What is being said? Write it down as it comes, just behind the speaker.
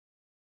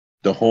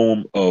the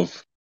home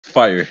of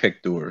Fire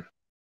Hector.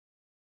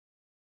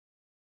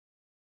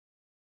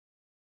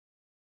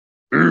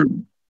 I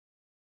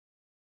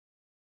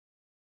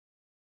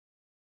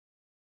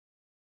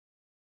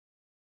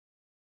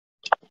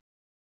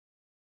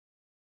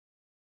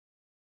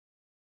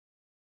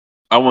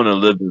want to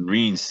live in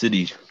Reen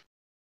City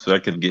so I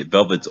can get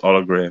Velvet's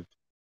autograph.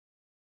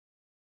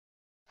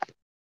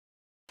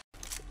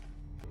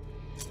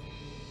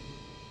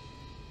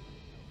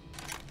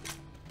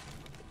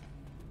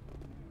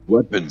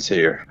 Weapons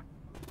here.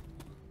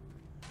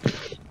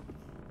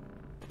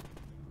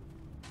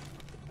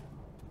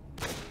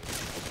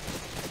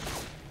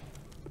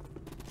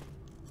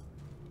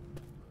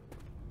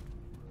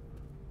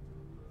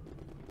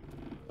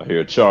 I hear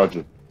a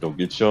charger. Don't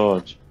get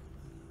charged.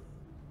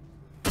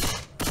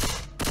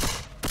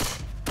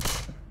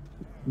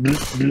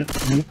 Because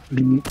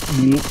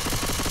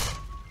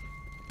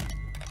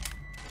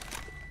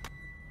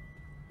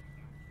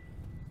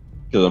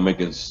I'm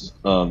making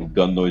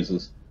gun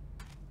noises.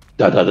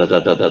 Da da da da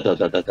da da da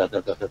da da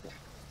da da da.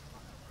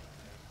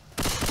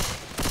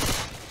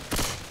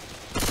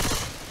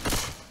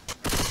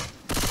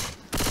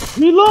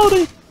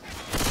 Reloading.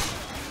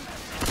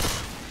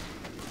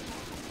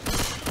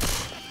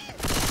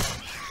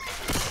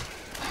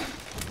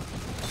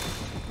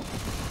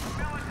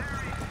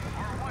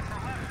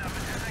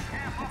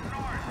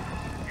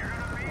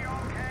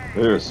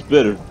 There's a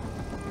spitter.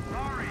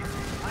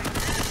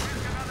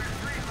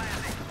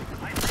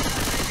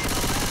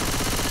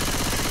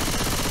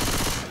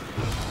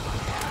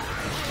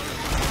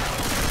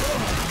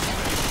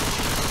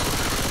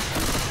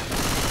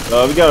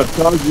 We got a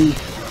charger.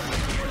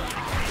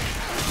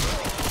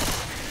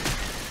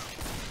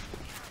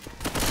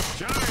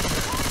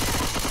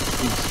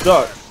 He's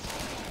stuck.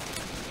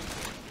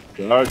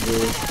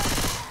 Charger.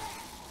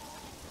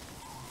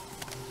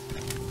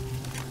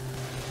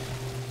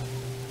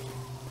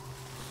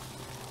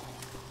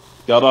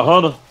 Got a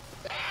hunter.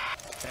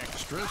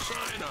 Extra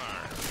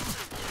sidearm.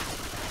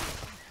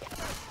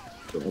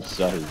 Don't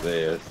shot his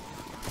ass.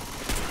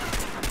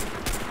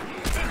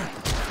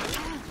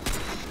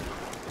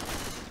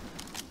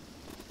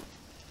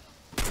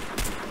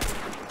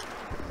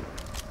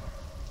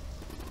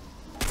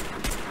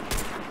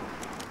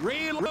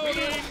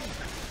 Reloading.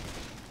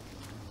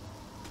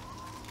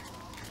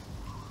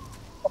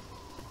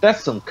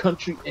 That's some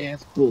country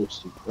ass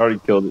bullshit. Already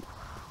killed it.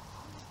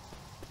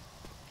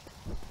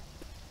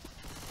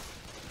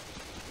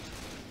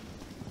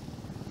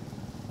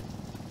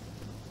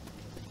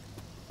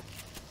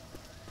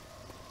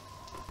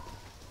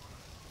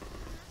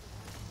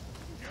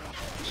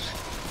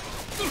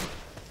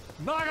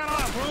 Knock it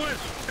off, Lewis.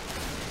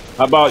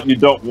 How about you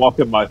don't walk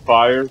in my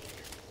fire?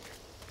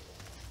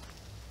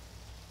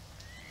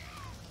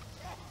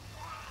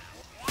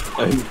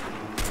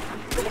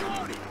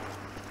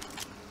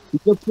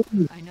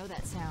 I know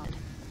that sound. A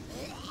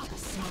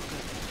smoker.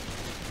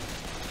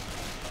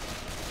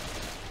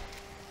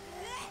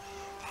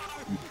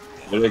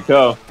 There they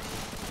go.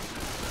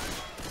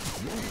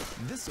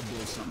 This will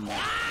blow something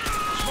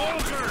off.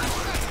 Smoker.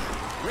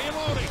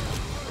 Reloading.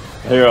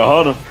 I hear a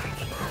hunter.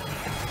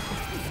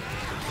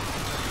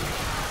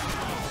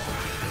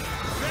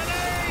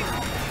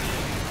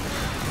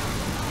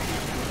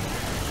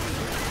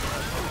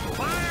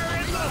 Fire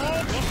in the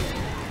hole.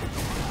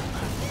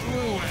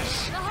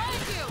 Lewis.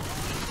 Behind you!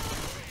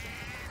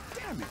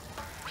 Damn it.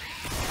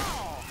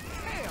 Oh,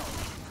 hell.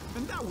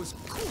 And that was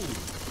cool.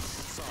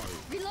 Sorry.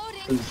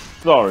 Reloading!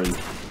 Sorry.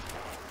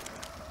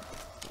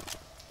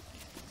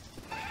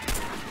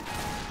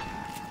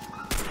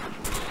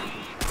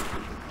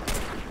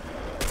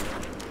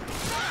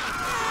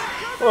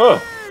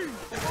 Oh.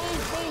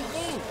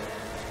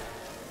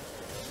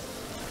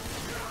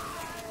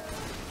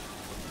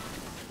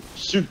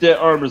 Shoot that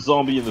armored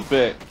zombie in the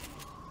back.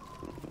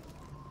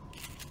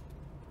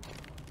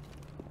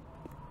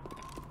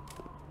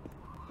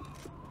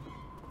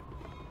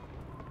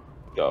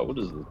 God, what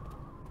is this?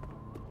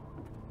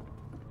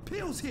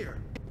 Pills here.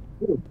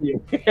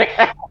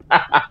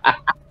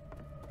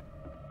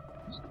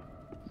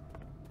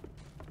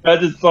 I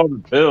just saw the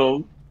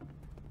pills.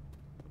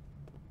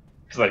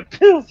 It's like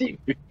pills here.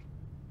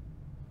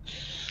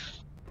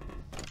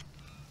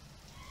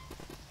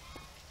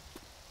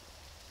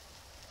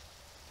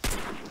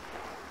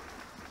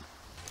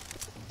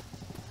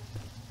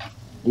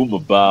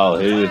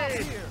 Boomabile here.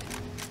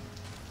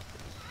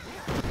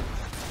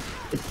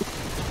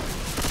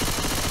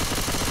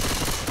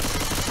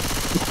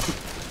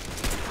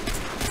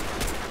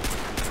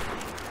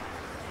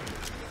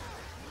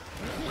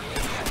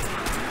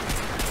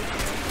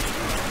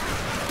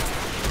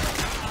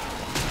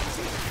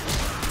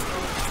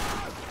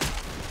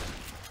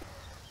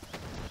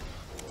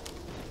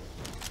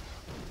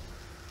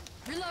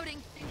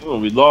 Reloading! Oh,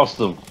 we lost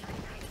him.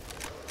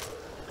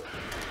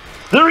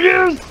 There he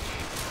is!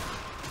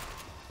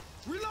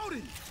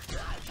 Reloading.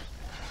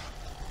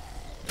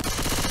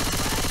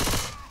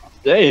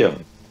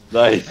 Damn.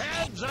 Nice.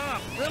 Heads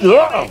up.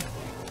 Ah!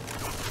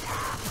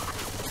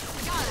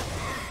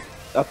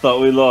 I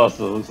thought we lost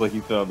him. Looks like he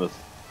found us.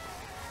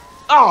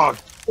 Oh,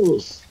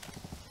 close.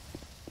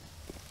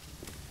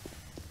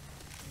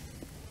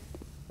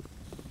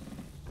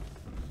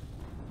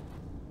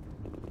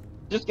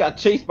 Just got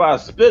chased by a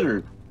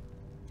spitter.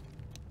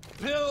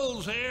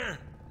 Pills here.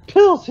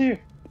 Pills here.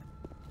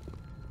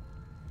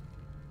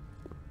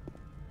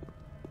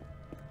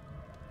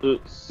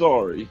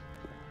 Sorry.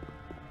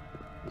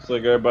 Looks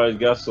like everybody's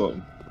got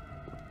something.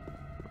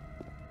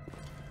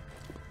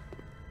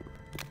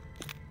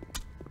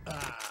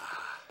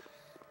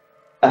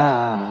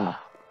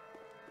 Ah.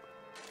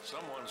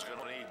 Someone's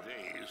gonna need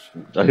these.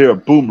 I hear a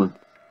boomer.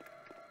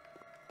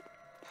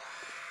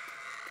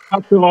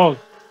 How long?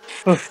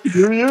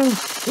 Here he is.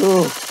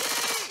 Oh.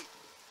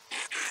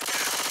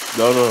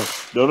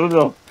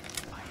 No.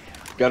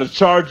 Got a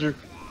charger.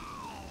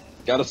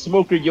 Got a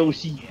smoker,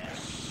 Yoshi.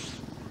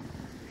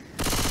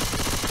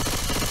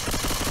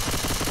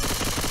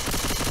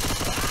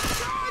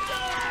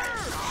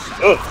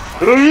 No!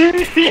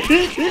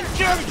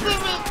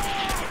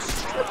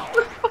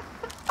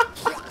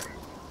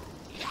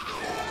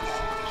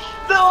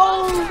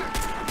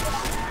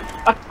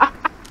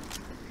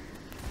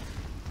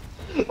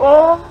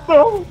 Oh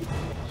no!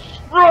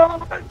 Run!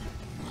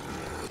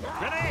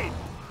 Grenade!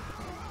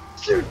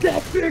 Shoot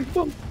that big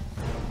one!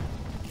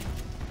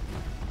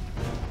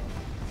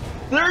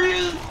 There he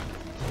is!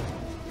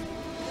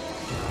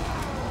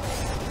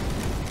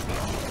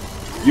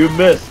 You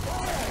missed!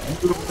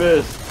 You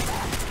missed!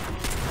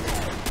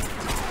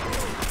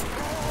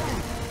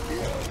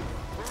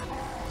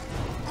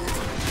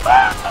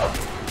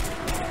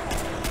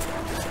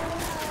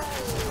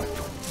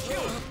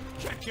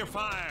 Check your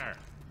fire!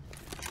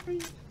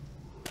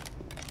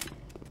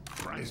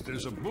 Christ,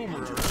 there's a boomer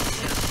around here.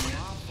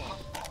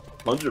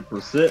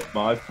 100%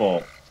 my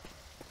fault.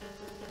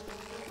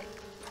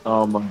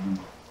 Oh my.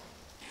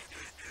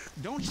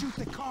 Don't shoot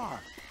the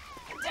car!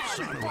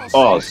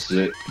 Oh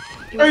shit.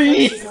 Got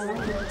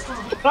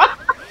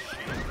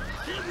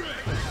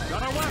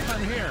a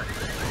weapon here!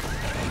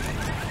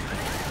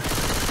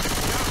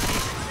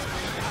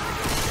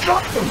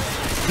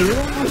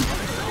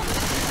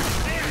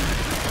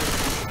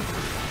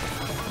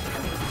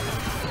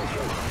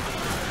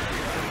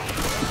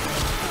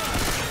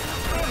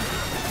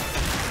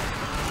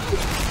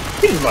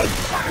 He's like, I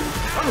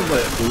don't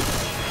let him move.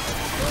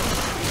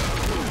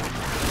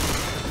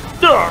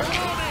 Dark!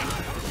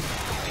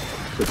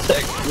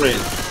 Protect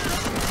Prince.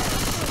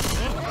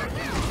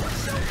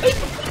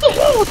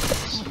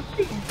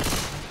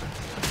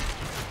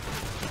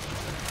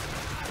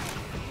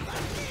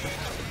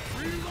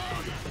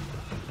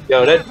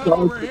 Yo, that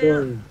dog.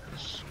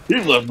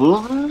 He's like,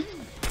 moving.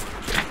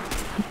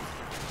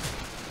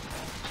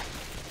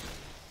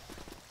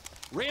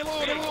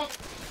 Reloading!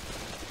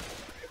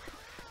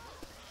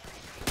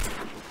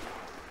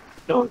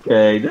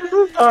 Okay, this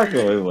is not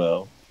going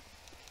well.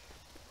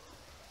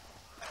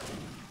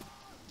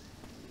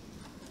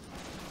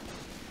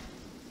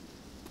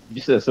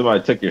 You said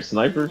somebody took your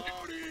sniper?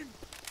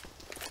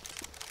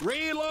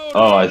 Reloading!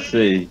 Oh, I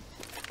see.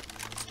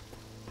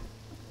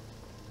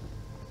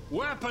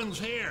 Weapons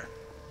here!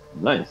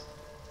 Nice.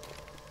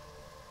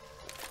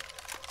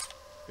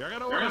 You're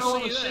gonna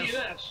want to see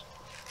this.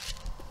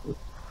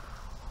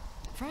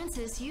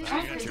 Francis, use I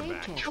your got first your aid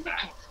back. kit.